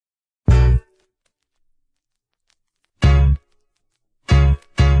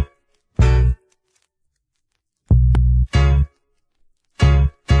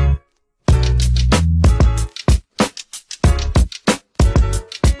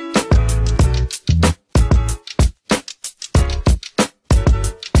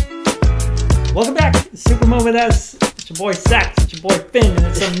Moment S. It's your boy Sax, it's your boy Finn, and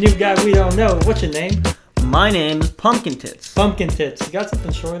it's some new guy we don't know. What's your name? My name's Pumpkin Tits. Pumpkin Tits. You got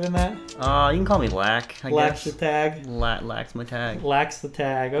something shorter than that? You can call me Lack, I Lack's guess. the tag. Lack's my tag. Lack's the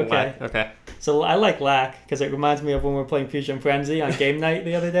tag. Okay. Okay. So I like Lack because it reminds me of when we were playing Fusion Frenzy on game night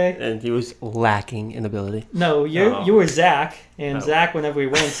the other day. And he was lacking in ability. No, you were Zach, and Zach, whenever he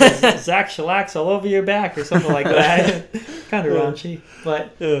wins, says, Zach Shalax all over your back or something like that. Kind of raunchy,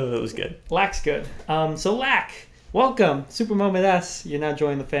 but That was good. Lack's good. So Lack, welcome. Super Moment S. You're now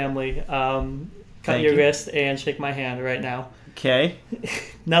joining the family. Cut Thank your you. wrist and shake my hand right now. Okay.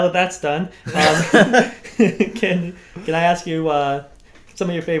 Now that that's done, can I ask you some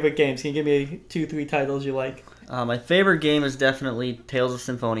of your favorite games? Can you give me 2-3 titles you like? My favorite game is definitely Tales of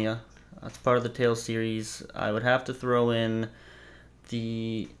Symphonia. It's part of the Tales series. I would have to throw in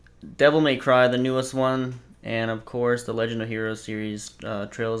the Devil May Cry, the newest one, and of course the Legend of Heroes series,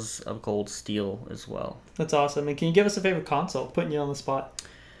 Trails of Cold Steel as well. That's awesome. And can you give us a favorite console? Putting you on the spot.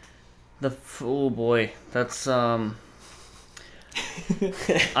 Oh boy, that's I've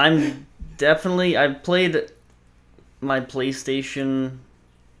played my PlayStation,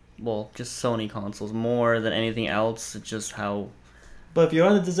 well, just Sony consoles more than anything else. It's just how. But if you're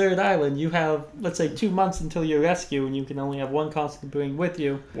on a deserted island, you have, let's say, 2 months until your rescue, and you can only have one console to bring with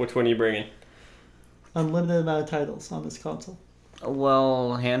you. Which one are you bringing? Unlimited amount of titles on this console.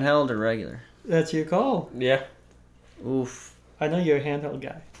 Well, handheld or regular? That's your call. Yeah. Oof. I know you're a handheld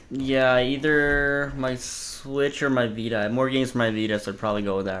guy. Yeah, either my Switch or my Vita. I have more games for my Vita, so I'd probably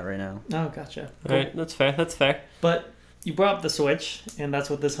go with that right now. Oh, gotcha. All right, that's fair. But you brought up the Switch, and that's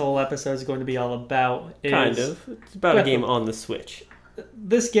what this whole episode is going to be all about. Kind of. It's about a game on the Switch.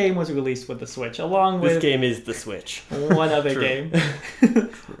 This game was released with the Switch, along with This game is the Switch. one other game.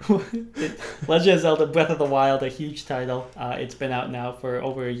 Legend of Zelda Breath of the Wild, a huge title. It's been out now for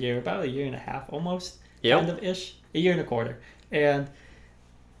over a year, about a year and a half almost. Yep. Kind of ish. A year and a quarter. And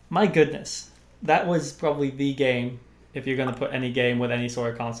my goodness, that was probably the game if you're going to put any game with any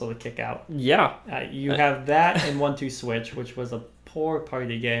sort of console to kick out. Yeah. You have that and 1-2 Switch, which was a poor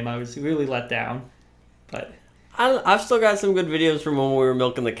party game. I was really let down. But I've still got some good videos from when we were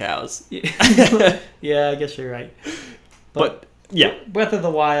milking the cows. yeah, I guess you're right. But yeah. Breath of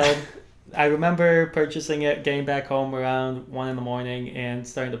the Wild, I remember purchasing it, getting back home around 1 in the morning and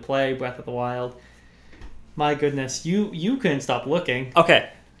starting to play Breath of the Wild. My goodness, you couldn't stop looking. Okay.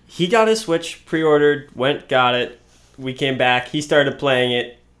 He got his Switch, pre-ordered, got it. We came back. He started playing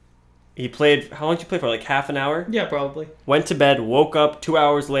it. He played, how long did you play for? Like half an hour? Yeah, probably. Went to bed, woke up 2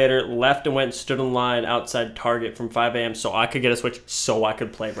 hours later, left and went and stood in line outside Target from 5 a.m. so I could get a Switch so I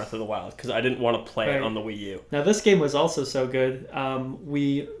could play Breath of the Wild because I didn't want to play it on the Wii U. Now, this game was also so good.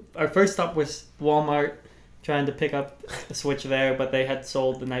 Our first stop was Walmart, trying to pick up a Switch there, but they had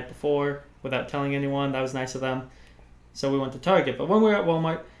sold the night before without telling anyone. That was nice of them. So we went to Target. But when we were at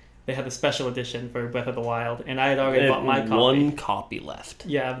Walmart, they had the special edition for Breath of the Wild, and I had already bought my copy. One copy left.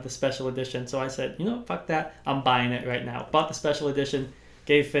 Yeah, the special edition. So I said, fuck that. I'm buying it right now. Bought the special edition,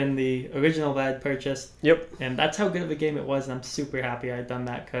 gave Finn the original that I'd purchased. Yep. And that's how good of a game it was, and I'm super happy I had done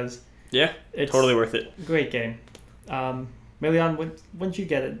that because yeah, it's totally worth it. Great game. Milian, when did you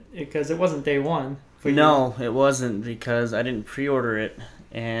get it? Because it wasn't day one for you. No, it wasn't because I didn't pre-order it,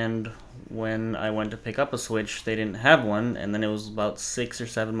 and when I went to pick up a Switch, they didn't have one, and then it was about 6 or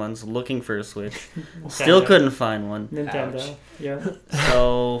 7 months looking for a Switch. Still couldn't find one. Nintendo. Ouch. Yeah.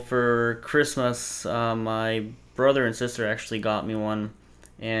 So for Christmas, my brother and sister actually got me one,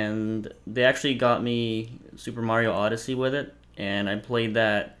 and they actually got me Super Mario Odyssey with it, and I played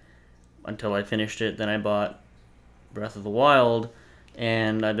that until I finished it. Then I bought Breath of the Wild,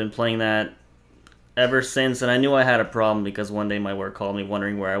 and I've been playing that ever since, and I knew I had a problem because one day my work called me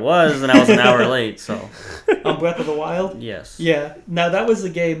wondering where I was, and I was an hour late, so. On Breath of the Wild? Yes. Yeah. Now, that was the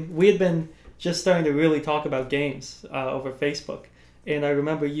game. We had been just starting to really talk about games over Facebook, and I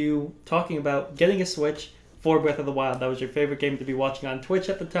remember you talking about getting a Switch for Breath of the Wild. That was your favorite game to be watching on Twitch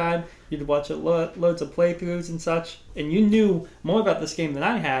at the time. You'd watch it loads of playthroughs and such, and you knew more about this game than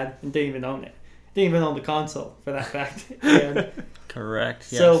I had and didn't even own it. Didn't even own the console, for that fact. And correct,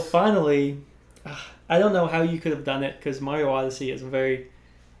 yes. so finally, I don't know how you could have done it because Mario Odyssey is a very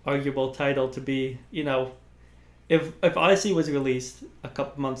arguable title to be, if Odyssey was released a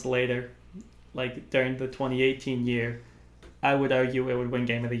couple months later, like during the 2018 year, I would argue it would win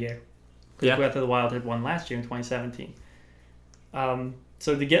Game of the Year. Because Breath of the Wild had won last year in 2017.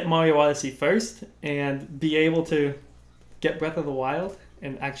 So to get Mario Odyssey first and be able to get Breath of the Wild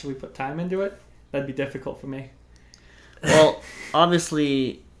and actually put time into it, that'd be difficult for me. Well,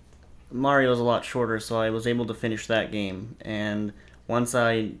 obviously, Mario's a lot shorter, so I was able to finish that game. And once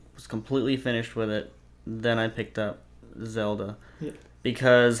I was completely finished with it, then I picked up Zelda. Yeah.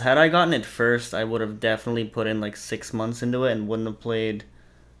 Because had I gotten it first, I would have definitely put in like 6 months into it and wouldn't have played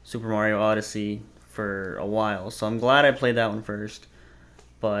Super Mario Odyssey for a while. So I'm glad I played that one first.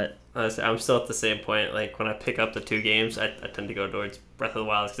 But honestly, I'm still at the same point. Like when I pick up the 2 games, I tend to go towards Breath of the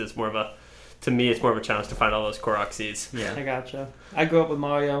Wild because it's more of a, to me, it's more of a challenge to find all those Korok seeds. yeah. I gotcha. I grew up with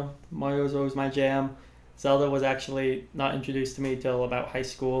Mario. Mario was always my jam. Zelda was actually not introduced to me till about high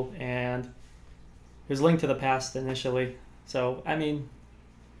school, and it was Link to the Past initially. So, I mean,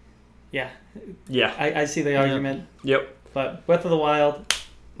 yeah, Yeah. I see the argument. Yep. But Breath of the Wild,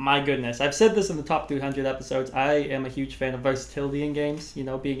 my goodness. I've said this in the top 300 episodes. I am a huge fan of versatility in games. You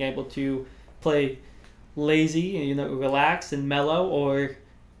know, being able to play lazy, you know, relax and mellow, or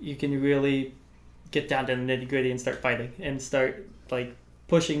you can really get down to the nitty gritty and start fighting and start, like,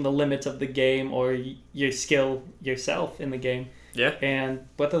 pushing the limits of the game or your skill yourself in the game. Yeah. And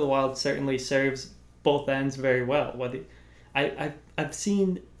Breath of the Wild certainly serves both ends very well. I've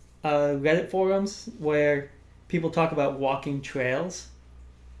seen Reddit forums where people talk about walking trails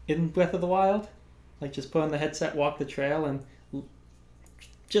in Breath of the Wild, like just put on the headset, walk the trail, and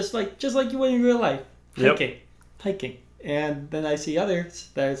just like you would in real life, hiking. And then I see others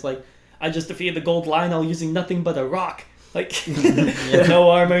that it's like, I just defeated the gold Lionel using nothing but a rock, like no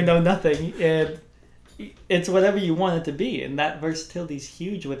armor, no nothing, and it's whatever you want it to be, and that versatility is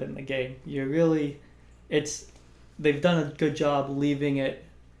huge within the game. They've done a good job leaving it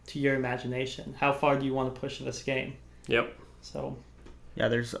to your imagination. How far do you want to push this game? Yep. So, Yeah,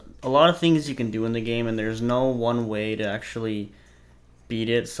 there's a lot of things you can do in the game, and there's no one way to actually beat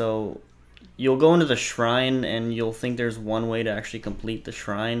it. So you'll go into the shrine, and you'll think there's one way to actually complete the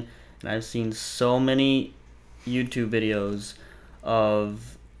shrine. And I've seen so many YouTube videos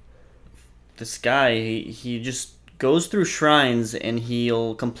of this guy. He just goes through shrines, and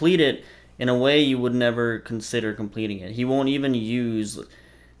he'll complete it in a way you would never consider completing it. He won't even use,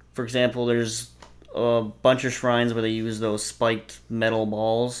 for example, there's a bunch of shrines where they use those spiked metal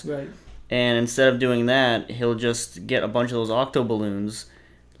balls. right. And instead of doing that, he'll just get a bunch of those octo balloons,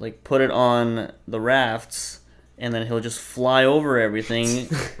 like put it on the rafts, and then he'll just fly over everything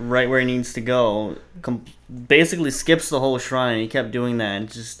right where he needs to go. Basically skips the whole shrine. He kept doing that,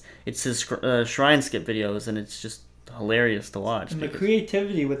 and it's his shrine skip videos, and it's just hilarious to watch. And the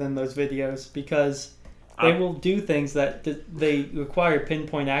creativity within those videos, because they will do things that they require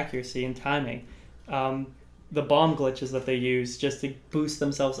pinpoint accuracy and timing. The bomb glitches that they use just to boost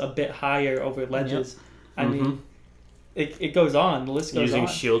themselves a bit higher over ledges. Yep. I mean, it goes on. The list goes on. Using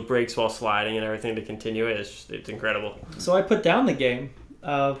shield breaks while sliding and everything to continue it. It's incredible. So I put down the game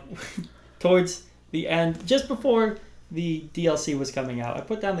towards the end, just before the DLC was coming out. I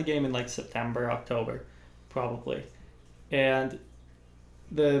put down the game in like September, October, probably. And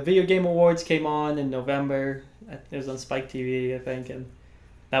the Video Game Awards came on in November. It was on Spike TV, I think, and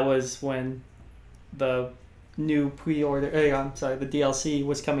that was when the new the DLC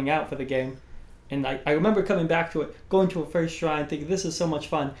was coming out for the game. And I remember coming back to it, going to a first shrine, thinking this is so much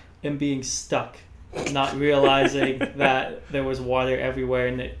fun, and being stuck, not realizing that there was water everywhere,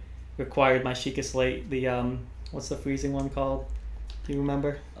 and it required my Sheikah Slate, the what's the freezing one called? Do you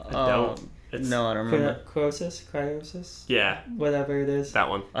remember? I don't. No, I don't remember. Cryosis? Yeah. Whatever it is. That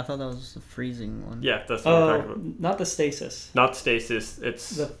one. I thought that was the freezing one. Yeah, that's what we're talking about. Not the stasis. Not stasis.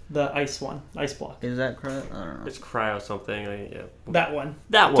 It's the ice one. Ice block. Is that cryo? I don't know. It's cryo something. Yeah. That one.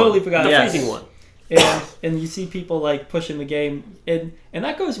 That one. Totally forgot. The Yes. freezing one. And you see people like pushing the game, and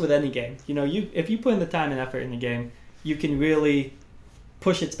that goes with any game. You know, if you put in the time and effort in the game, you can really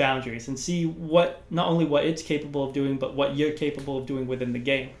push its boundaries and see not only what it's capable of doing, but what you're capable of doing within the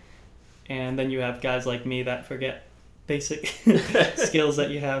game. And then you have guys like me that forget basic skills that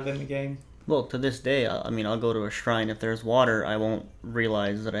you have in the game. Well, to this day, I mean, I'll go to a shrine. If there's water, I won't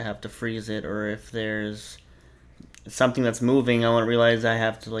realize that I have to freeze it. Or if there's something that's moving, I won't realize I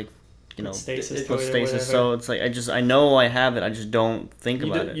have to, like, you know, stasis. put stasis. So it's like, I know I have it. I just don't think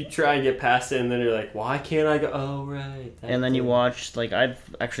about it. You try and get past it, and then you're like, why can't I go? Oh, right. And then you watch, like, I've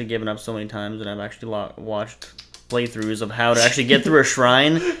actually given up so many times, and I've actually watched playthroughs of how to actually get through a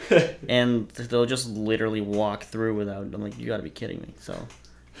shrine, and they'll just literally walk through without. I'm like, you got to be kidding me. So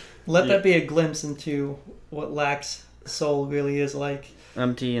let that be a glimpse into what Lack's soul really is like.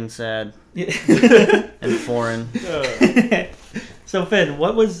 Empty and sad and foreign. So Finn,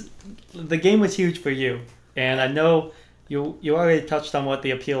 the game was huge for you, and I know you already touched on what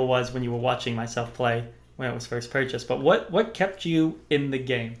the appeal was when you were watching myself play when it was first purchased. But what kept you in the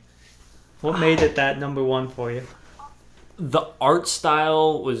game? What made it that number one for you? The art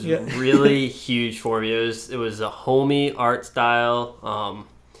style was really huge for me. It was a homey art style.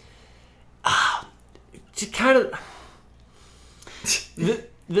 just kind of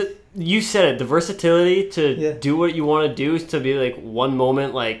you said it, the versatility to do what you want to do, is to be like one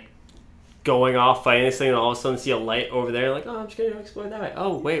moment like going off fighting this thing and all of a sudden see a light over there, like, oh, I'm just gonna explore that way.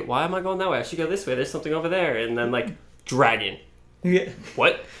 Oh wait, why am I going that way? I should go this way. There's something over there. And then like dragon. Yeah.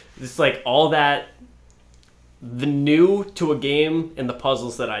 What? It's like all that, the new to a game and the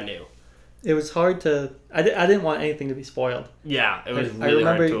puzzles that I knew. It was hard to. I didn't want anything to be spoiled. Yeah, it was I really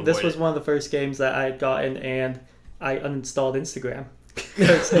remember hard to avoid this was it. one of the first games that I had gotten, and I uninstalled Instagram.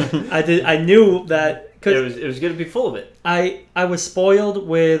 I knew that because It was going to be full of it. I was spoiled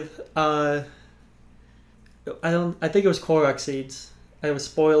with I think it was Korok seeds. I was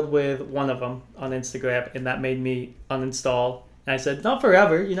spoiled with one of them on Instagram, and that made me uninstall. And I said, not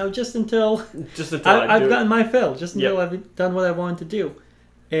forever, just until I've gotten my fill, just until I've done what I wanted to do.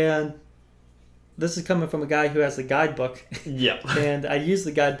 And this is coming from a guy who has the guidebook. Yeah. And I used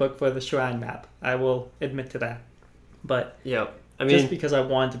the guidebook for the shrine map. I will admit to that. But Yeah. I mean, just because I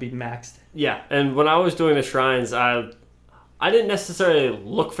wanted to be maxed. yeah, and when I was doing the shrines, I didn't necessarily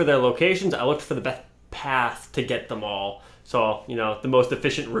look for their locations. I looked for the best path to get them all. So, the most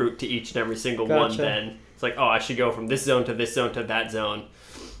efficient route to each and every single one Gotcha. then. It's like, oh, I should go from this zone to this zone to that zone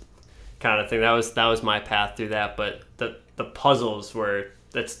kind of thing. That was my path through that, but the puzzles were,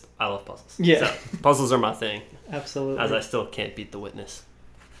 I love puzzles. Yeah. So, puzzles are my thing, Absolutely. as I still can't beat The Witness.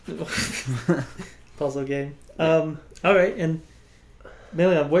 Puzzle game. All right, and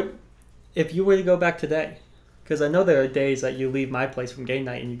Milian, what if you were to go back today? Because I know there are days that you leave my place from game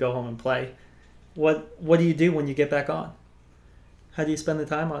night and you go home and play. What do you do when you get back on? How do you spend the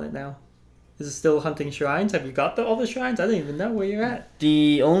time on it now? Is it still hunting shrines? Have you got all the shrines? I didn't even know where you're at.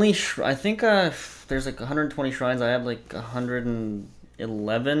 The only I think there's like 120 shrines. I have like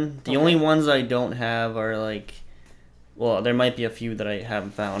 111. The only ones I don't have are like, well, there might be a few that I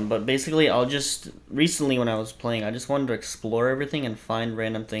haven't found, but basically recently when I was playing, I just wanted to explore everything and find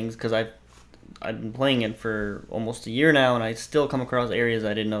random things, because I've been playing it for almost a year now, and I still come across areas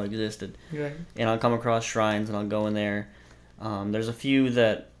I didn't know existed. Right. And I'll come across shrines and I'll go in there. There's a few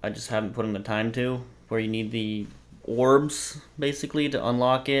that I just haven't put in the time to, where you need the orbs basically to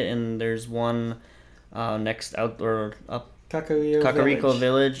unlock it, and there's one next out or up Kakariko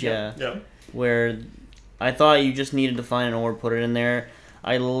Village, yeah, where I thought you just needed to find an orb, put it in there.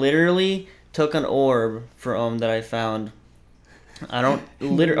 I literally took an orb from that I found.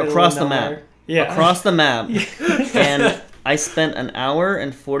 Across the map. Yeah. Across the map. And I spent an hour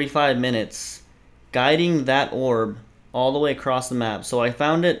and 45 minutes guiding that orb all the way across the map. So I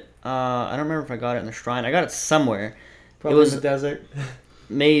found it, I don't remember if I got it in the shrine. I got it somewhere. Probably it was in the desert.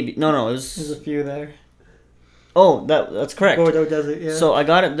 Maybe. No, it was... There's a few there. Oh, that's correct. Gordo Desert, yeah. So I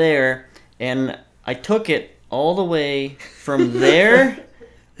got it there, and I took it all the way from there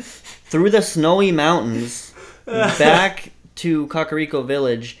through the snowy mountains back to Kakariko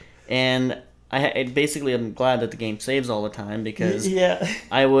Village, and basically I'm glad that the game saves all the time, because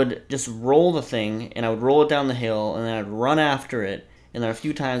I would just roll the thing, and I would roll it down the hill, and then I'd run after it, and then a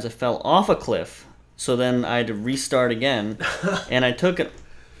few times I fell off a cliff, so then I had to restart again, and I took it.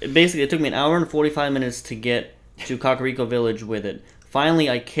 Basically, it took me an hour and 45 minutes to get to Kakariko Village with it. Finally,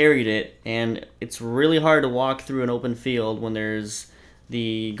 I carried it, and it's really hard to walk through an open field when there's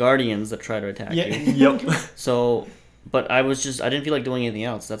the guardians that try to attack you. Yep. So, but I didn't feel like doing anything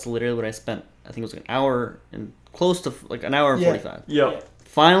else. That's literally what I spent. I think it was like an hour and close to like an hour and 45. Yep.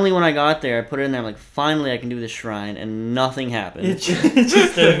 Finally, when I got there, I put it in there. I'm like, finally, I can do this shrine, and nothing happened. It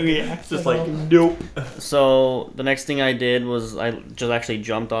just didn't react. It's just like, nope. So the next thing I did was I just actually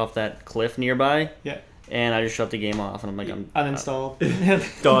jumped off that cliff nearby. Yeah. And I just shut the game off, and I'm like, uninstalled.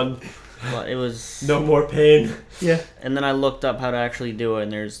 Done. Well, it was No more pain. Yeah. And then I looked up how to actually do it,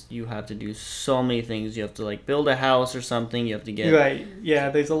 and you have to do so many things. You have to like build a house or something. You have to get Right. Yeah.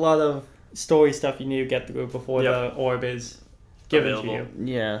 There's a lot of story stuff you need to get through before the orb is given Available. to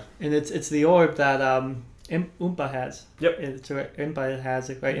you. Yeah. And it's the orb that Oompa has. Yep. It's Oompa has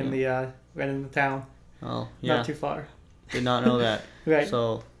it right in the town. Oh yeah. Not too far. Did not know that. Right.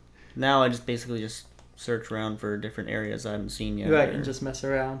 So now I just basically just search around for different areas I haven't seen yet. Right, and just mess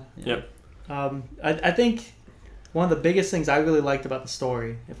around. Yep. I think one of the biggest things I really liked about the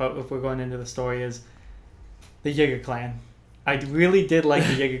story, if we're going into the story, is the Yiga clan. I really did like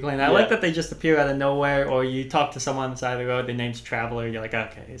the Yiga clan. I like that they just appear out of nowhere, or you talk to someone on the side of the road, their name's Traveler, you're like,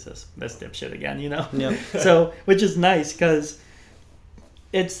 okay, it's this dipshit again, you know? Yep. So, which is nice, because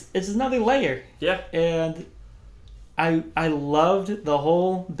it's another layer. Yeah. And I loved the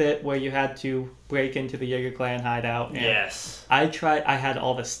whole bit where you had to break into the Jaeger clan hideout. And Yes. I had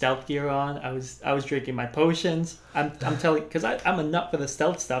all the stealth gear on. I was drinking my potions. I'm telling, because I'm a nut for the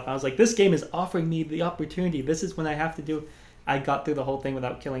stealth stuff. I was like, this game is offering me the opportunity. This is when I have to do. I got through the whole thing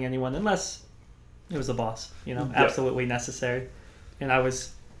without killing anyone, unless it was a boss. Absolutely necessary. And I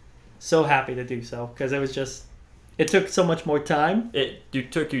was so happy to do so because it was just. It took so much more time.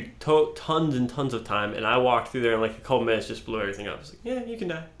 It took you tons and tons of time, and I walked through there in like a couple minutes, just blew everything up. I was like, yeah, you can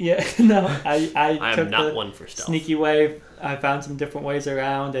die. Yeah, no, I took am not the one for stealth. sneaky way. I found some different ways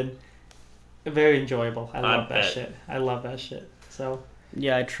around, and very enjoyable. I love that shit. I love that shit. So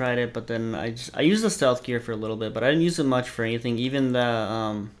yeah, I tried it, but then I used the stealth gear for a little bit, but I didn't use it much for anything. Even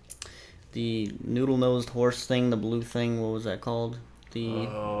the noodle-nosed horse thing, the blue thing, what was that called? I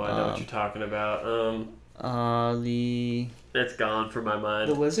know what you're talking about. It's gone from my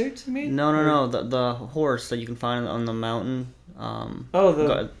mind. The lizards, you mean? No. The horse that you can find on the mountain.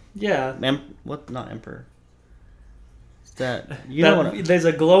 Yeah. Not emperor. Is that there's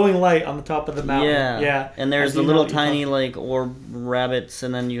a glowing light on the top of the mountain. Yeah. And there's the little tiny like orb rabbits,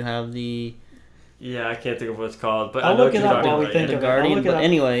 and then you have the. Yeah, I can't think of what it's called, but I'll look it up while we think of it. Guardian. But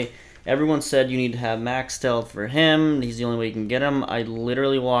anyway. Everyone said you need to have max stealth for him. He's the only way you can get him. I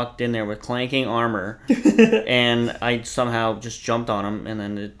literally walked in there with clanking armor, and I somehow just jumped on him, and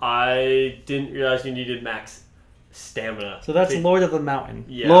then I didn't realize you needed max stamina. So that's Lord of the Mountain.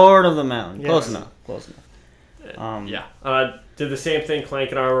 Yeah. Lord of the Mountain. Yes. Close enough. Yeah. Did the same thing,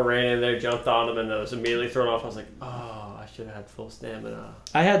 clanking armor, ran in there, jumped on him, and I was immediately thrown off. I was like, oh, I should have had full stamina.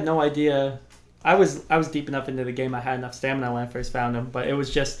 I had no idea. I was deep enough into the game. I had enough stamina when I first found him, but it was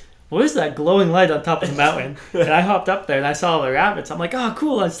just... What is that glowing light on top of the mountain? And I hopped up there and I saw the rabbits. I'm like, oh,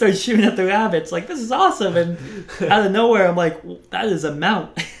 cool. I started shooting at the rabbits. Like, this is awesome. And out of nowhere, I'm like, that is a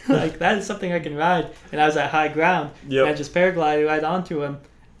mount. Like, that is something I can ride. And I was at high ground. Yep. And I just paraglided right onto him.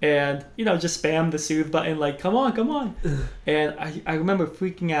 And, just spam the soothe button. Like, come on. And I remember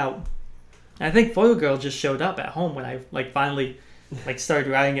freaking out. And I think Photo Girl just showed up at home when I, finally,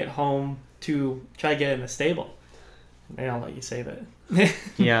 started riding it home to try to get it in the stable. They don't let you say that.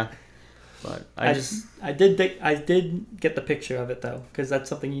 Yeah. But I did get the picture of it though, because that's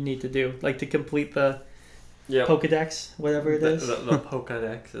something you need to do, like to complete the Pokedex, whatever it is. The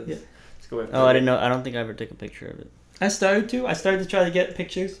Pokedex. Yeah. Let's go with I didn't know. I don't think I ever took a picture of it. I started to try to get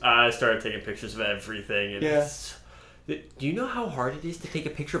pictures. I started taking pictures of everything. And yeah. Do you know how hard it is to take a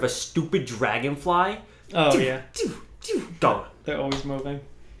picture of a stupid dragonfly? Oh yeah. Gone. They're always moving.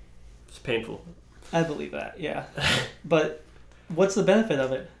 It's painful. I believe that. Yeah. But what's the benefit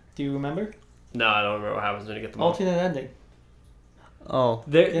of it? Do you remember? No, I don't remember what happens when you get them alternate ending. Oh,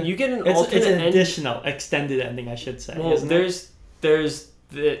 you get an alternate. It's an additional extended ending, I should say. Well, there's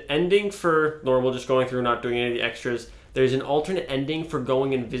the ending for normal, just going through, not doing any of the extras. There's an alternate ending for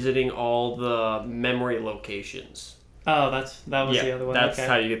going and visiting all the memory locations. Oh, that was the other one. That's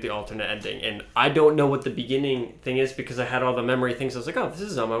how you get the alternate ending. And I don't know what the beginning thing is because I had all the memory things. I was like, oh, this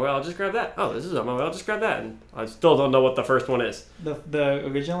is on my way. I'll just grab that. Oh, this is on my way. I'll just grab that. And I still don't know what the first one is. The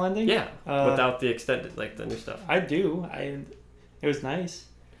original ending? Yeah, without the extended, the new stuff. I do. It was nice.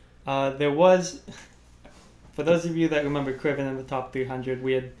 There was, for those of you that remember Criven in the top 300,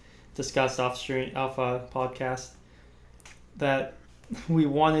 we had discussed off podcast that we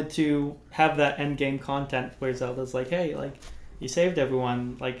wanted to have that end game content where Zelda's like, hey, you saved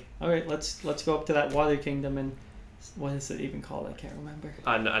everyone. All right, let's go up to that Water Kingdom and what is it even called? I can't remember.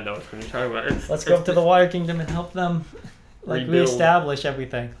 I know what you're talking about. Let's go up to the Water Kingdom and help them reestablish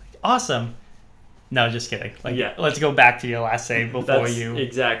everything. Awesome. No, just kidding. Let's go back to your last save before you.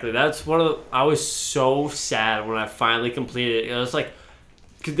 Exactly. That's one of the. I was so sad when I finally completed it. It was like,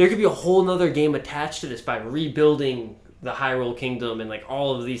 there could be a whole nother game attached to this by rebuilding the Hyrule Kingdom and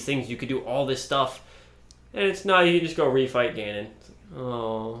all of these things. You could do all this stuff, and it's not. You can just go refight Ganon.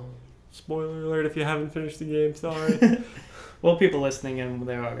 Oh, spoiler alert! If you haven't finished the game, sorry. Well, people listening and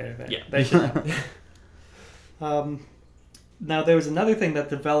they're already there. Yeah, they should know. Now there was another thing that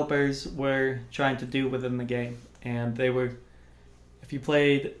developers were trying to do within the game, and they were, if you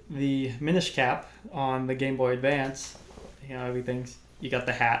played the Minish Cap on the Game Boy Advance, you got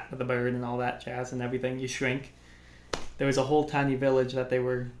the hat with the bird and all that jazz and everything. You shrink. There was a whole tiny village that they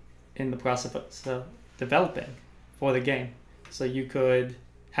were in the process of developing for the game. So you could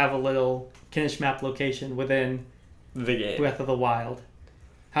have a little Kinish map location within the game. Breath of the Wild.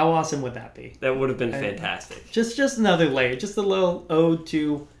 How awesome would that be? That would have been fantastic. Just another layer. Just a little ode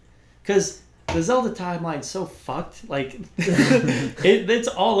to... Because the Zelda timeline's so fucked. It's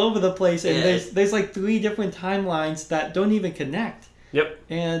all over the place. And there's 3 different timelines that don't even connect. Yep.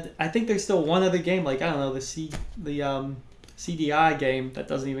 And I think there's still one other game, like I don't know, the CDI game that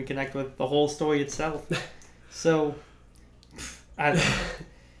doesn't even connect with the whole story itself. So,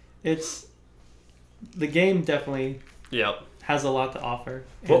 it's the game definitely has a lot to offer.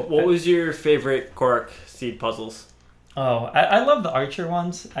 What was your favorite Korok Seed puzzles? Oh, I love the Archer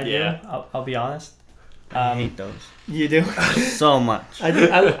ones. I do. I'll be honest. I hate those. You do? So much. I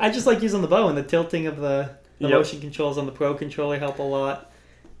do. I just like using the bow, and the tilting of the motion controls on the Pro Controller help a lot.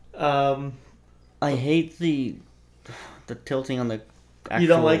 I hate the tilting on the actual... You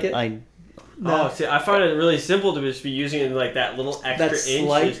don't like it? No. See, I find it really simple to just be using it in like that little extra that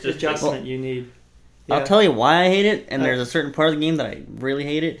slight adjustment you need. Yeah. I'll tell you why I hate it, and there's a certain part of the game that I really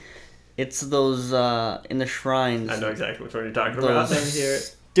hate it. It's those in the shrines. I know exactly which one you're talking about.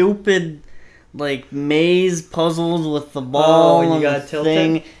 Stupid, like maze puzzles with the ball and you gotta tilt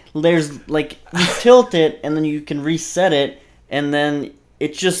thing. it. There's like you tilt it, and then you can reset it, and then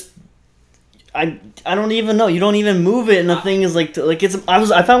it just. I don't even know. You don't even move it, and the thing is like it's.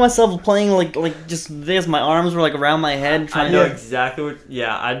 I found myself playing like just this. My arms were like around my head. I know exactly what.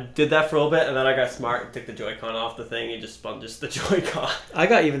 Yeah, I did that for a little bit, and then I got smart and took the Joy-Con off the thing and just spun just the Joy-Con. I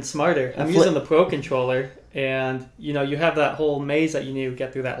got even smarter. I'm using the Pro Controller, and you have that whole maze that you need to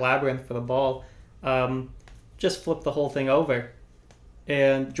get through that labyrinth for the ball. Just flip the whole thing over.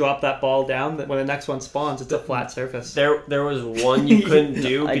 And drop that ball down. When the next one spawns, it's a flat surface. There was one you couldn't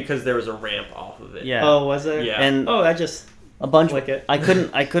do because there was a ramp off of it. Yeah. Oh, was there? Yeah. And I just a bunch. Flick it. I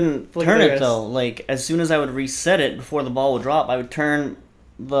couldn't turn it though. Like as soon as I would reset it before the ball would drop, I would turn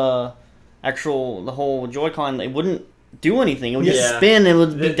the whole Joy-Con. It wouldn't do anything. It would just spin. It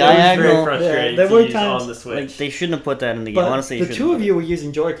would be diagonal. Very frustrating there to were use times on the Switch. Like they shouldn't have put that in the game. But Honestly, the two of you were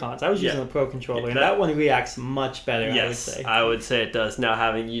using Joy-Cons. I was using the Pro Controller, and that that one reacts much better. Yes, I would say it does.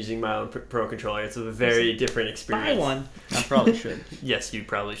 Now using my own Pro Controller, it's a very different experience. Buy one. I probably should. Yes, you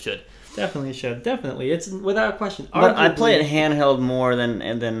probably should. Definitely should. Definitely, it's without question. But I play it handheld more than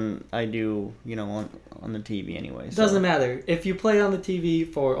I do, on the TV anyway. It doesn't matter if you play it on the TV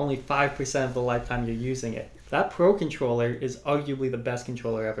for only 5% of the lifetime you're using it. That Pro Controller is arguably the best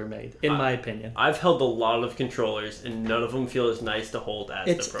controller ever made, in my opinion. I've held a lot of controllers, and none of them feel as nice to hold as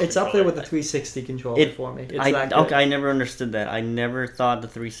the Pro Controller. It's up there with the 360 controller for me. I never understood that. I never thought the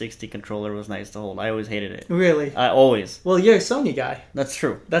 360 controller was nice to hold. I always hated it. Really? I always. Well, you're a Sony guy. That's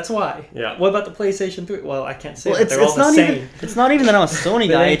true. That's why. Yeah. What about the PlayStation 3? Well, I can't say that. They're all the same. It's not even that I'm a Sony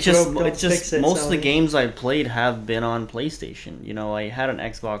guy. It's just most of the Sony. games I've played have been on PlayStation. I had an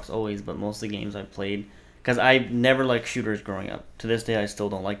Xbox always, but most of the games I played. Because I never liked shooters growing up. To this day, I still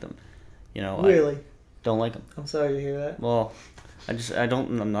don't like them. Really? I don't like them. I'm sorry to hear that. Well,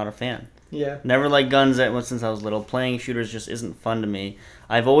 I'm not a fan. Yeah. Never liked guns since I was little. Playing shooters just isn't fun to me.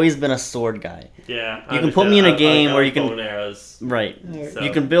 I've always been a sword guy. Yeah. You can put me in a game where you can... arrows. Right. So.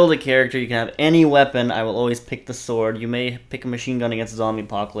 You can build a character. You can have any weapon. I will always pick the sword. You may pick a machine gun against a zombie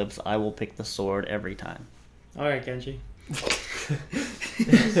apocalypse. I will pick the sword every time. All right, Genji.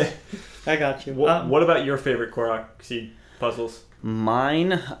 I got you. What about your favorite Korok Seed puzzles?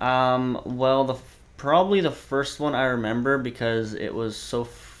 Mine, probably the first one I remember because it was so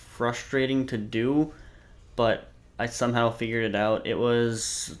frustrating to do, but I somehow figured it out. It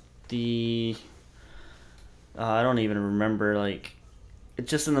was the... I don't even remember,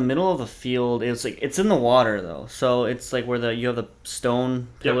 it's just in the middle of the field. It's it's in the water though, so it's like where you have the stone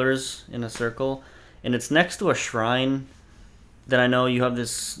pillars in a circle, and it's next to a shrine. Then I know you have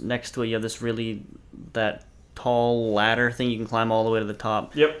this next to it. You have this that tall ladder thing you can climb all the way to the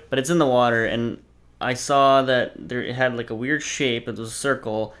top. Yep. But it's in the water, and I saw that it had a weird shape. It was a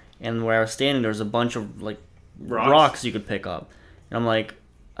circle, and where I was standing, there was a bunch of rocks you could pick up. And I'm like,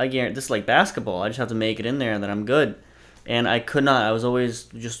 I guarantee this is like basketball. I just have to make it in there, and then I'm good. And I could not. I was always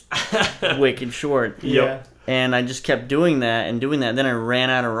just wicked short. Yep. And I just kept doing that and doing that. Then I ran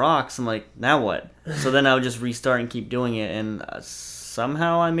out of rocks. I'm like, now what? So then I would just restart and keep doing it. And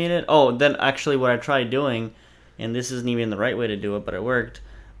somehow I made it. Oh, then actually what I tried doing, and this isn't even the right way to do it, but it worked,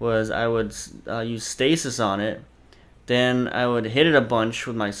 was I would use stasis on it. Then I would hit it a bunch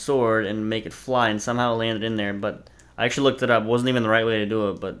with my sword and make it fly, and somehow it landed in there. But I actually looked it up. It wasn't even the right way to do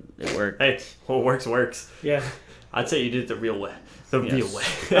it, but it worked. Hey, what works. Yeah. I'd say you did it the real way. The real way.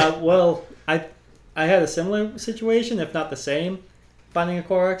 Well, I had a similar situation, if not the same, finding a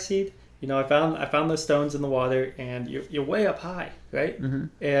Korok seed. I found those stones in the water, and you're way up high, right? Mm-hmm.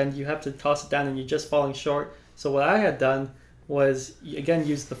 And you have to toss it down, and you're just falling short. So what I had done was, again,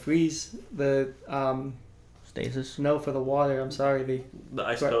 use the freeze, Stasis? No, for the water, I'm sorry. The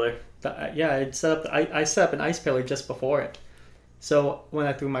ice pillar. I set up an ice pillar just before it. So when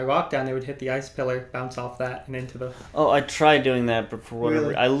I threw my rock down, it would hit the ice pillar, bounce off that, and into the... Oh, I tried doing that, but for whatever...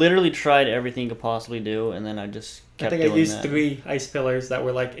 Really? I literally tried everything you could possibly do, and then I just kept doing that. I used 3 ice pillars that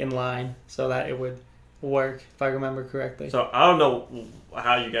were like in line so that it would work, if I remember correctly. So I don't know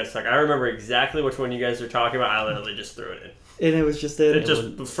how you guys talk. I remember exactly which one you guys are talking about. I literally just threw it in. And it was just in. It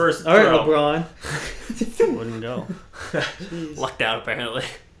just the first All right, throw. LeBron. It wouldn't go. Lucked out, apparently.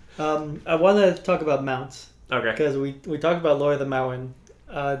 I want to talk about mounts. Okay. Because we talked about Lord of the Mountain.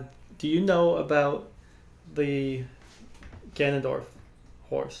 Do you know about the Ganondorf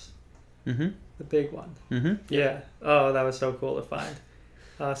horse? Mm-hmm. The big one. Mm-hmm. Yeah. Oh, that was so cool to find.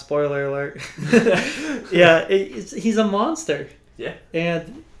 Spoiler alert. Yeah, he's a monster. Yeah.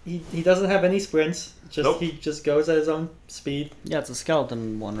 And he doesn't have any sprints. He just goes at his own speed. Yeah, it's a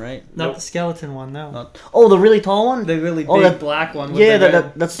skeleton one, right? Not the skeleton one, no. Oh, the really tall one? The really big black one. With yeah, the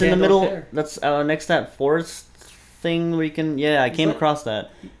red that's in the Gandalf middle. hair. That's next to that forest thing where you can... Yeah, I came across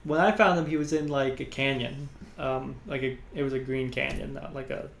that. When I found him, he was in like a canyon. It was a green canyon, not like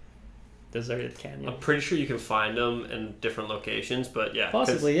a deserted canyon. I'm pretty sure you can find them in different locations, but yeah.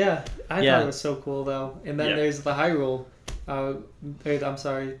 Possibly, yeah. I thought it was so cool though. And then there's the Hyrule. I'm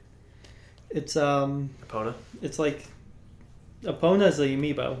sorry. It's Epona? It's like Epona is the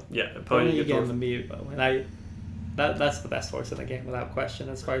amiibo. Yeah, Epona you get an amiibo, and that's the best horse in the game without question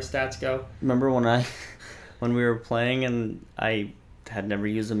as far as stats go. Remember when we were playing and I had never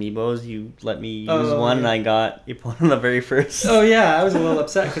used amiibos, you let me use one and I got Epona the very first. Oh yeah, I was a little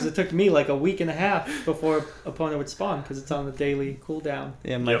upset because it took me like a week and a half before Epona would spawn because it's on the daily cooldown.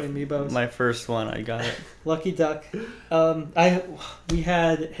 Yeah, amiibos. My first one, I got it. Lucky duck. We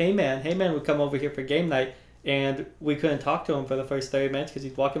had Heyman. Heyman would come over here for game night, and we couldn't talk to him for the first 30 minutes because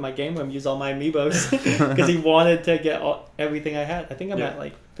he'd walk in my game room, use all my amiibos because he wanted to get everything I had. I think I'm at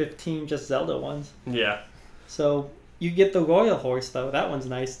like 15 just Zelda ones. Yeah. So you get the royal horse though. That one's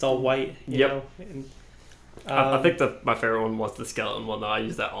nice. It's all white. You know? And, I think my favorite one was the skeleton one though. I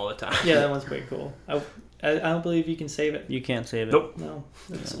use that all the time. Yeah, that one's pretty cool. I don't believe you can save it. You can't save it. Nope. No.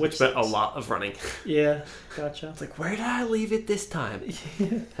 Which spent a lot of running. Yeah, gotcha. It's like, where did I leave it this time?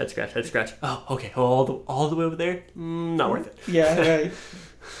 Head scratch. Oh, okay. All the way over there? Not worth it. Yeah, right.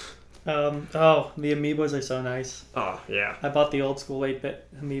 The amiibos are so nice. Oh, yeah. I bought the old school 8-bit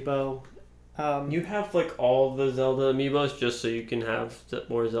amiibo. You have like all the Zelda amiibos just so you can have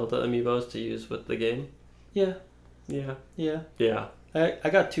more Zelda amiibos to use with the game? Yeah. Yeah. Yeah. Yeah. I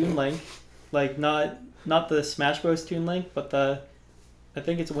got Toon Link. Like, not the Smash Bros. Toon Link, but I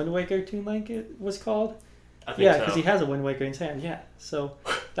think it's Wind Waker Toon Link it was called. I think so. Because he has a Wind Waker in his hand, yeah. So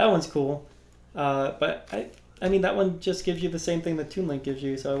that one's cool. But I mean, that one just gives you the same thing that Toon Link gives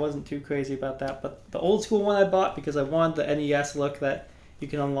you, so I wasn't too crazy about that. But the old school one I bought because I wanted the NES look that you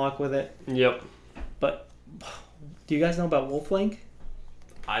can unlock with it. Yep. But do you guys know about Wolf Link?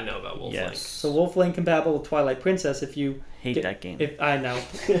 I know about Wolf Link. So Wolf Link compatible with Twilight Princess if you... Hate that game. I know.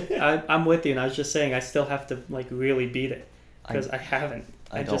 I'm with you, and I was just saying I still have to like really beat it because I haven't.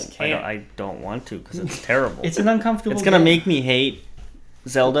 I just can't. I don't want to because it's terrible. It's an uncomfortable It's going to game. make me hate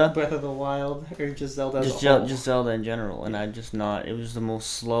Zelda. Breath of the Wild or just Zelda Just Zelda in general, and I just not... It was the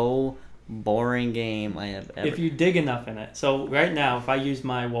most slow, boring game I have ever... If you dig enough in it. So right now, if I use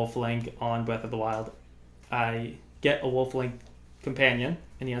my Wolf Link on Breath of the Wild, I get a Wolf Link companion,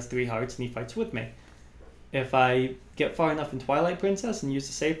 and he has 3 hearts, and he fights with me. If I get far enough in Twilight Princess and use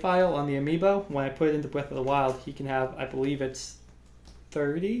the save file on the amiibo, when I put it into Breath of the Wild, he can have, I believe it's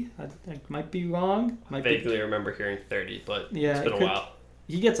 30? I might be wrong. I vaguely remember hearing 30, but it's been a while.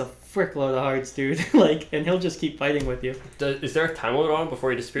 He gets a frick load of hearts, dude. And he'll just keep fighting with you. Is there a time limit on him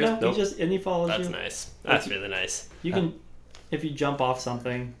before he disappears? No, nope. He follows you. That's nice. That's really nice. You can, if you jump off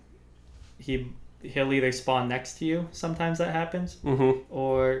something, he'll either spawn next to you. Sometimes that happens,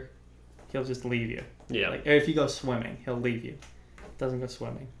 or he'll just leave you. Yeah. Or if you go swimming, he'll leave you. Doesn't go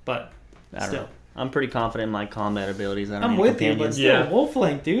swimming, but I don't know. I'm pretty confident in my combat abilities. I'm with you, but still, Wolf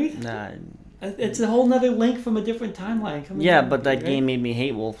Link, dude. Nah. It's a whole nother Link from a different timeline. But that game made me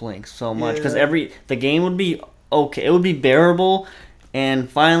hate Wolf Link so much because the game would be okay. It would be bearable, and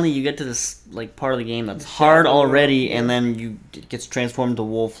finally you get to this like part of the game that's hard already, and then it gets transformed to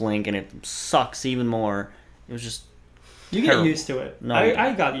Wolf Link, and it sucks even more. It was just. You get used to it. No,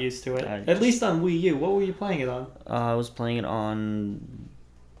 I got used to it. At least on Wii U. What were you playing it on? I was playing it on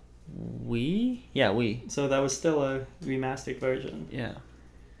Wii? Yeah, Wii. So that was still a remastered version. Yeah.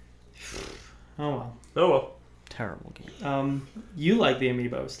 Oh well. Terrible game. You like the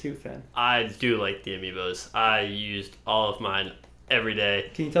amiibos too, Finn. I do like the amiibos. I used all of mine every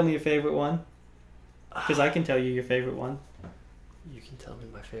day. Can you tell me your favorite one? Because I can tell you your favorite one. You can tell me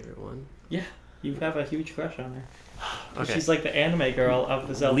my favorite one? Yeah. You have a huge crush on her. Okay. She's like the anime girl of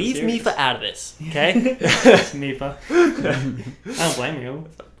the Zelda Leave series. Mifa out of this, okay? It's Mifa. I don't blame you.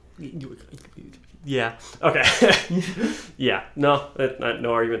 Yeah. Okay. Yeah. No,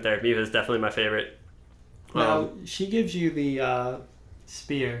 no argument there. Mifa is definitely my favorite. Now, she gives you the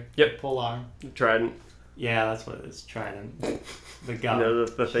spear. Yep. Pull arm. Trident. Yeah, that's what it is. Trident. The gum. You know,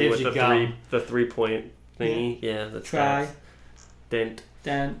 the thing Gives with you gum. the 3-point thingy. Yeah. That's Try. Dent.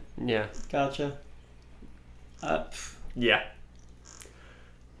 Dent. Yeah. Gotcha. Yeah.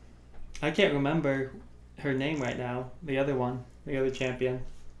 I can't remember her name right now. The other one. The other champion.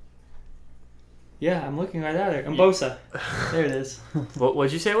 Yeah, I'm looking right at her. Umbosa. There it is.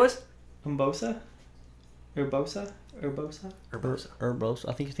 What'd you say it was? Umbosa? Urbosa? Urbosa.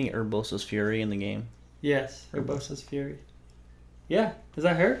 I think you think Urbosa's Fury in the game. Yes, Urbosa's Fury. Yeah, is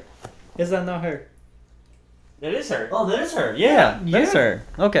that her? Is that not her? It is her. Oh, that is her. Yeah, that's her.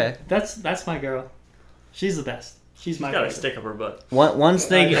 Okay. That's my girl. She's the best. She's my Got a favorite. stick up her butt. Once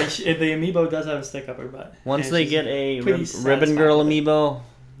they get, the amiibo does have a stick up her butt. once And they she's get a pretty Ribbon Girl satisfied with it. amiibo,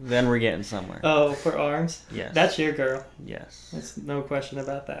 then we're getting somewhere. Oh, for arms? Yes. That's your girl. Yes. There's no question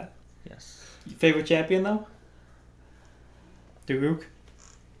about that. Yes. Favorite champion though? Daruk?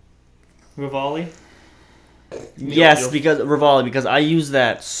 Rivali? Yes, you'll- because Rivali, because I use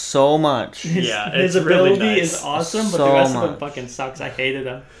that so much. Yeah, His it's really ability nice. is awesome, but So the rest of much. him fucking sucks. I hated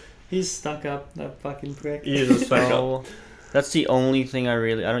him. He's stuck up, that fucking prick. He is a spec up. So that's the only thing I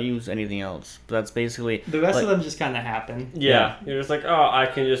don't use anything else. But that's basically The rest like- of them just kind of happen. Yeah. You're just like, oh, I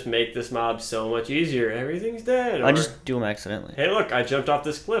can just make this mob so much easier. Everything's dead. I Or, just do them accidentally. hey, look, I jumped off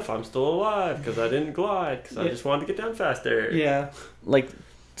this cliff. I'm still alive because I didn't glide because I Yeah. just wanted to get down faster. Yeah. Like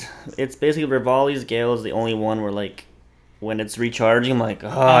it's basically Rivali's Gale is the only one where like when it's recharging, I'm like, oh,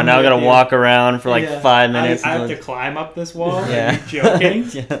 I'm now I with gotta you. walk around for like Yeah. 5 minutes. I have and to climb up this wall? Yeah. Are you joking?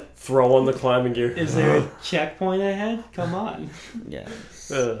 yeah. Throw on the climbing gear. Is there a checkpoint ahead? Come on. Yeah.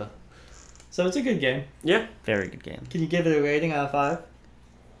 Ugh. So it's a good game. Yeah. Very good game. Can you give it a rating out of 5?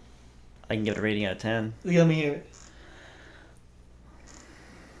 I can give it a rating out of 10. Let me hear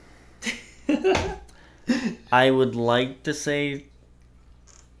it. I would like to say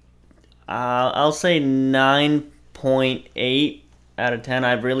I'll say 9.8 out of 10.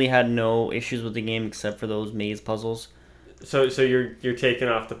 I've really had no issues with the game except for those maze puzzles. So you're taking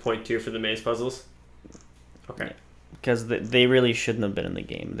off the 0.2 for the maze puzzles? Okay. Because they really shouldn't have been in the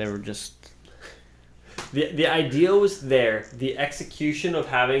game. They were just... The idea was there. The execution of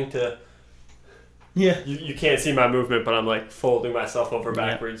having to... Yeah. You can't see my movement, but I'm like folding myself over Yeah.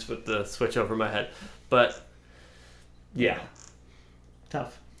 backwards with the switch over my head. But, yeah.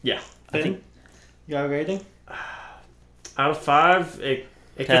 Tough. Yeah. I think You got a rating? Out of 5, it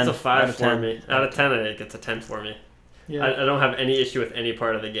 10 gets a out 5 of for 10. me. Out of 10, it gets a 10 for me. Yeah. I don't have any issue with any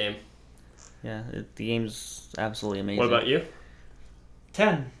part of the game. yeah, the game's absolutely amazing. What about you?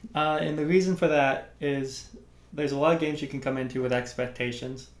 10. And the reason for that is there's a lot of games you can come into with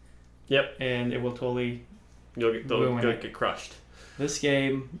expectations. Yep. And it will totally... You'll Ruin it. get crushed. This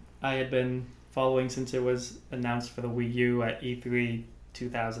game I had been following since it was announced for the Wii U at E3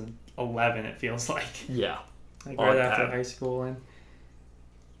 2011, it feels like. Yeah. Like On right after time. high school. And,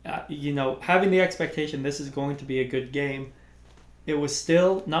 having the expectation this is going to be a good game, it was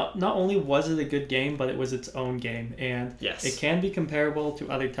still... Not only was it a good game, but it was its own game. And Yes. it can be comparable to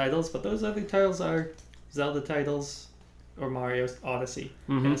other titles, but those other titles are Zelda titles or Mario Odyssey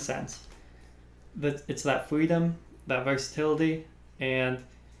in a sense. It's that freedom, that versatility, and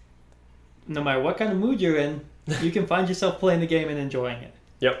no matter what kind of mood you're in, you can find yourself playing the game and enjoying it.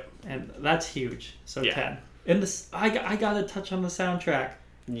 Yep. And that's huge. So Yeah. 10. And this, I got to touch on the soundtrack.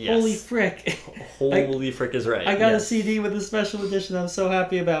 Yes. Holy frick! Holy frick is right. I got Yes. a CD with a special edition I'm so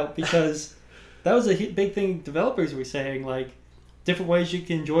happy about because that was a big thing developers were saying, like, different ways you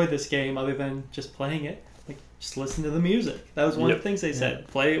can enjoy this game other than just playing it. Like, just listen to the music. That was one of the things they said.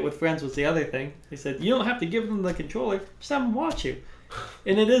 Play it with friends was the other thing. They said, you don't have to give them the controller, just have them watch you.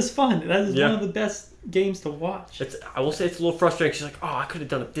 And it is fun. That is one of the best games to watch. I will say it's a little frustrating. She's like, oh, I could have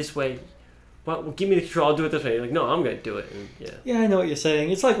done it this way. Well, give me the control. I'll do it this way. You're like, no, I'm going to do it. And, yeah. Yeah, I know what you're saying.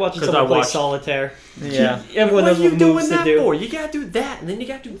 It's like watching 'Cause someone I play watched- solitaire. Yeah. Everyone What knows are you what doing moves to that do. for? You got to do that, and then you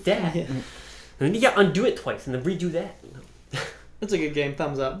got to do that. Yeah. And then you got to undo it twice, and then redo that. It's a good game.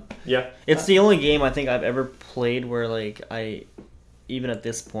 Thumbs up. Yeah. It's the only game I think I've ever played where like even at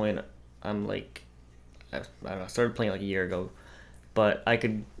this point, I'm like, I don't know, I started playing like a year ago, but I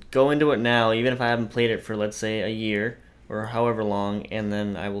could go into it now even if I haven't played it for let's say a year or however long, and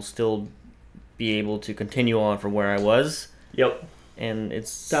then I will still be able to continue on from where I was, Yep. and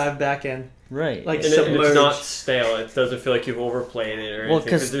it's Dive back in. Right. Like And submerged. it's not stale. It doesn't feel like you've overplayed it or Well, anything.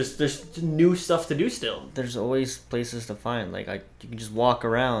 Because there's new stuff to do still. There's always places to find. Like you can just walk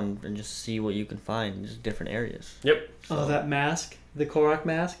around and just see what you can find in just different areas. Yep. Oh, that mask, the Korok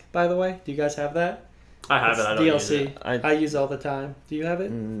mask. By the way, do you guys have that? I have it. I don't use DLC. it. I use it all the time. Do you have it?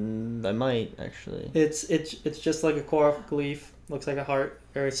 I might actually. It's just like a Korok leaf. Looks like a heart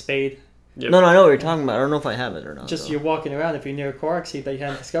or a spade. Yep. No, I know what you're talking about. I don't know if I have it or not. Just though. you're walking around. If you're near a Korok seed that you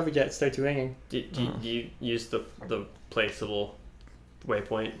haven't discovered yet, it starts ringing. Do you use the placeable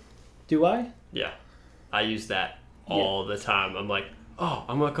waypoint? Do I? Yeah. I use that all the time. I'm like, oh,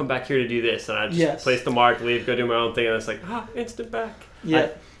 I'm going to come back here to do this. And I just place the mark, leave, go do my own thing. And it's like, instant back. Yeah.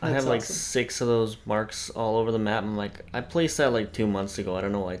 I have like awesome. 6 of those marks all over the map. I'm like, I placed that like 2 months ago. I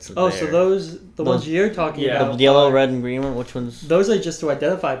don't know why it's there. So those ones you're talking about. The yellow, red, and green one. Which ones? Those are just to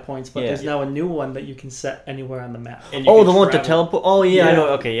identify points, but Yeah. there's now a new one that you can set anywhere on the map. And you Oh, can the one to travel. teleport. Oh yeah, I Yeah. know.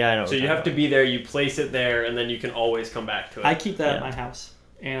 Okay, yeah, I know. So you have to be there, you place it there, and then you can always come back to it. I keep that Yeah. at my house,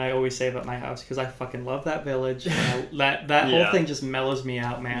 and I always save at my house because I fucking love that village. And that whole Yeah. thing just mellows me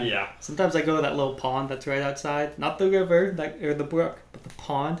out, man. Yeah. Sometimes I go to that little pond that's right outside, not the river or the brook, but the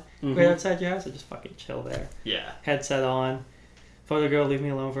pond Mhm. right outside your house. I just fucking chill there. Yeah. Headset on. Photo girl, leave me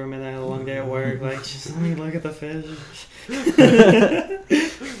alone for a minute. I had a long day at work. Like, just let me look at the fish.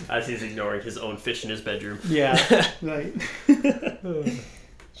 As he's ignoring his own fish in his bedroom. Yeah, right.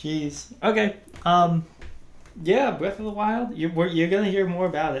 Jeez. Okay. Yeah, Breath of the Wild. You're gonna hear more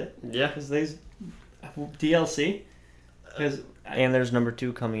about it Yeah. because there's DLC. Because And there's number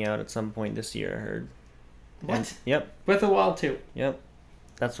 2 coming out at some point this year. I heard. what? And- yep. Breath of the Wild 2. Yep.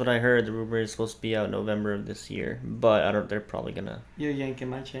 That's what I heard. The rumor is supposed to be out November of this year, but I don't. They're probably gonna. You're yanking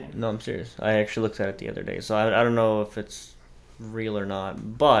my chain. No, I'm serious. I actually looked at it the other day, so I don't know if it's real or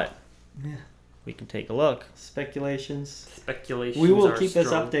not, but Yeah. we can take a look. Speculations. Speculations. We will are keep this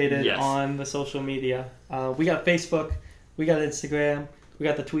strong. updated Yes. on the social media. We got Facebook, we got Instagram, we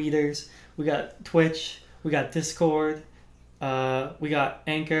got the tweeters, we got Twitch, we got Discord, we got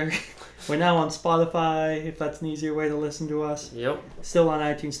Anchor. We're now on Spotify, if that's an easier way to listen to us. Yep. Still on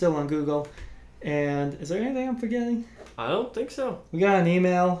iTunes, still on Google. And is there anything I'm forgetting? I don't think so. We got an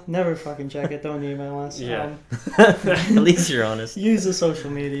email. Never fucking check it. Don't email us. Yeah. At least you're honest. Use the social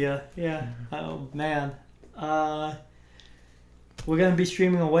media. Yeah. Oh, man. We're going to be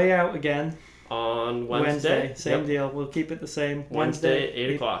streaming A Way Out again. On Wednesday. Same Yep. deal. We'll keep it the same. Wednesday,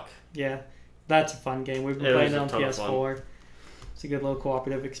 8 o'clock. Yeah. That's a fun game. We've been It playing was it a on ton of PS4. It's a good little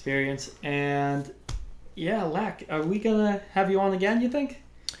cooperative experience. And yeah, Lack, are we going to have you on again, you think?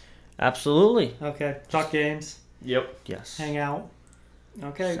 Absolutely. Okay. Talk games. Yep. Yes. Hang out.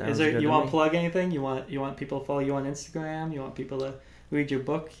 Okay. Sounds Is there good you to want me. to plug anything? You want people to follow you on Instagram? You want people to read your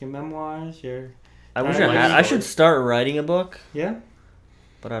book, your memoirs, your I wish I I like had. I stories. should start writing a book, yeah?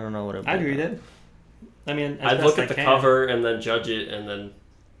 but I don't know what it would be. I'd read it. I mean, as I'd best look I at the can. cover and then judge it and then.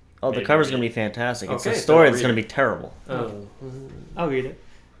 Oh, the Maybe cover's read gonna it. be fantastic. It's Okay, a so story I'll that's read gonna it. be terrible. Oh. I'll read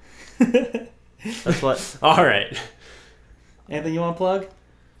it. That's what. All right. Anything you want to plug?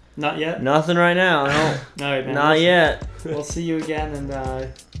 Not yet? Nothing right now. No. All right, man. Not yet. We'll see you again. And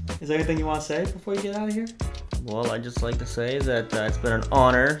is there anything you want to say before you get out of here? Well, I'd just like to say that it's been an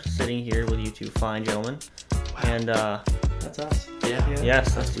honor sitting here with you two fine gentlemen. And That's us. Yeah.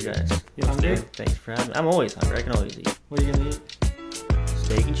 yes, that's you guys. You hungry? Thanks for having me. I'm always hungry. I can always eat What are you going to eat?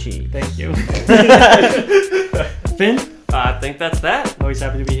 steak and cheese. Thank you. Finn? I think that's that. Always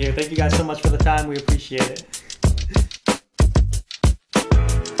happy to be here. Thank you guys so much for the time. We appreciate it.